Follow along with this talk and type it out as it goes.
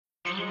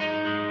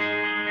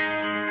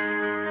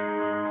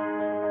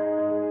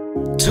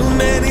Too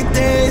many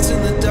days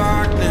in the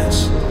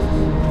darkness,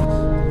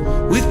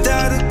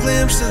 without a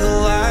glimpse of the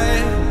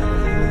light.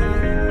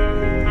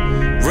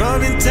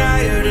 Running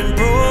tired and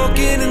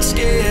broken and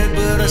scared,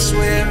 but I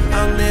swear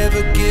I'll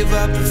never give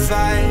up the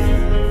fight.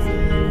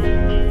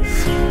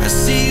 I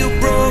see you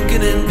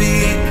broken and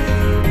beat,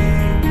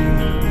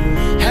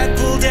 head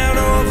pulled down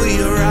over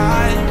your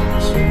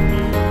eyes.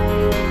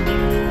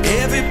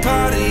 Every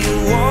part of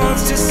you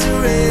wants to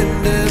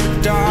surrender,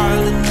 but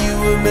darling, you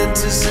were meant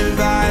to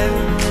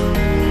survive.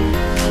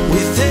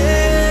 With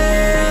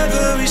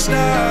every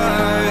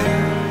start,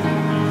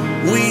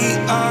 we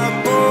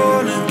are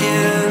born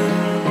again.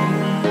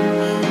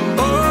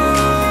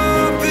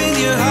 Open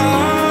your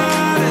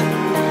heart,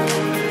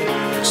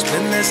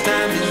 spend less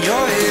time in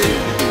your head.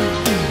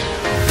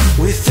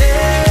 With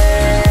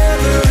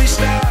every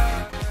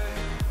start.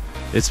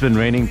 It's been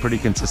raining pretty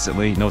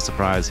consistently, no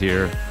surprise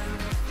here.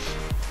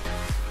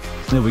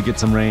 Then we get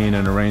some rain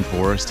in a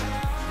rainforest,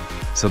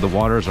 so the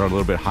waters are a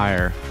little bit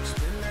higher.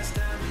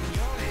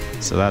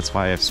 So that's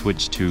why I've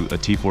switched to a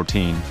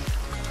T14.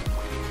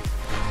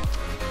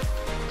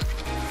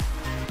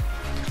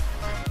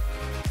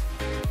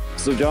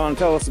 So John,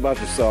 tell us about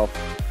yourself.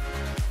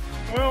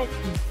 Well,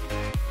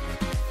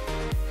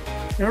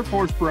 Air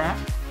Force brat.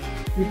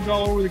 Moved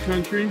all over the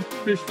country,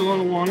 fished a lot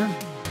of water.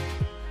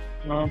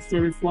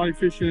 Started fly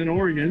fishing in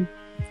Oregon.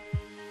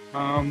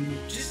 That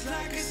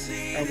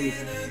was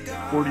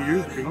 40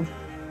 years ago.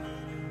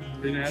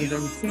 Been at it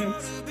ever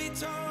since.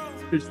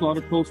 Fished a lot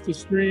of coastal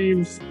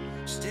streams.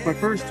 My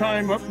first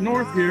time up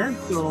north here,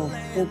 so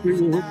hopefully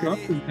we'll hook up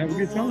and have a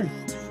good time.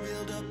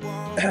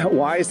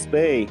 Why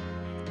spey?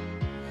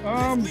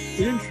 It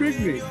intrigued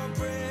me.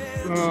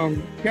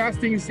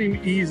 Casting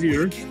seemed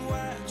easier.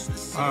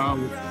 A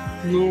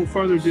little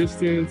farther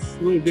distance,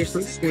 a little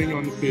different swing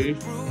on the fish.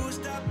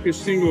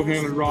 Fished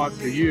single-handed rod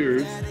for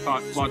years,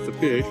 caught lots of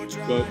fish,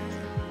 but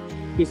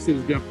this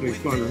is definitely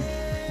funner.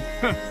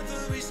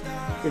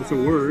 It's a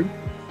word.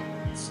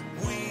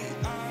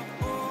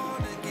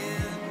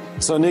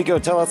 So Nico,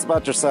 tell us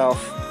about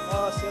yourself.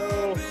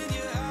 So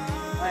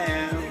I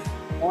am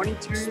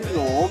 22 years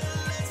old,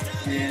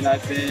 and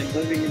I've been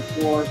living in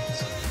Florida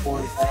for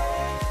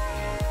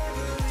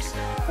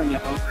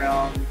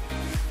around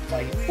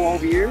like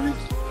 12 years.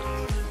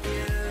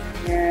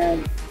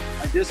 And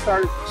I just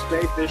started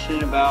spey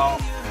fishing about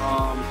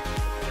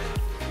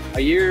a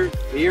year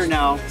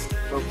now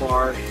so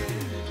far,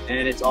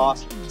 and it's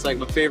awesome. It's like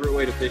my favorite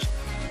way to fish.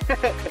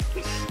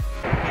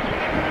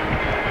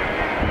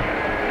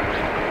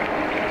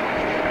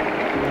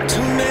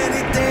 Too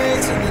many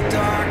days in the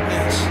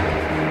darkness,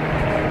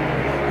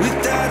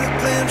 without a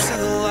glimpse of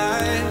the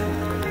light.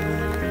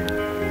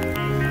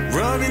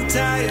 Running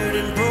tired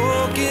and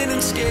broken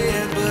and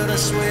scared, but I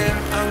swear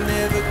I'll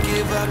never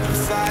give up the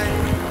fight.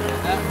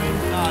 That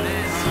rain's not in,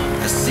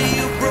 huh? I see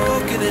you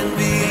broken and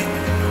beat,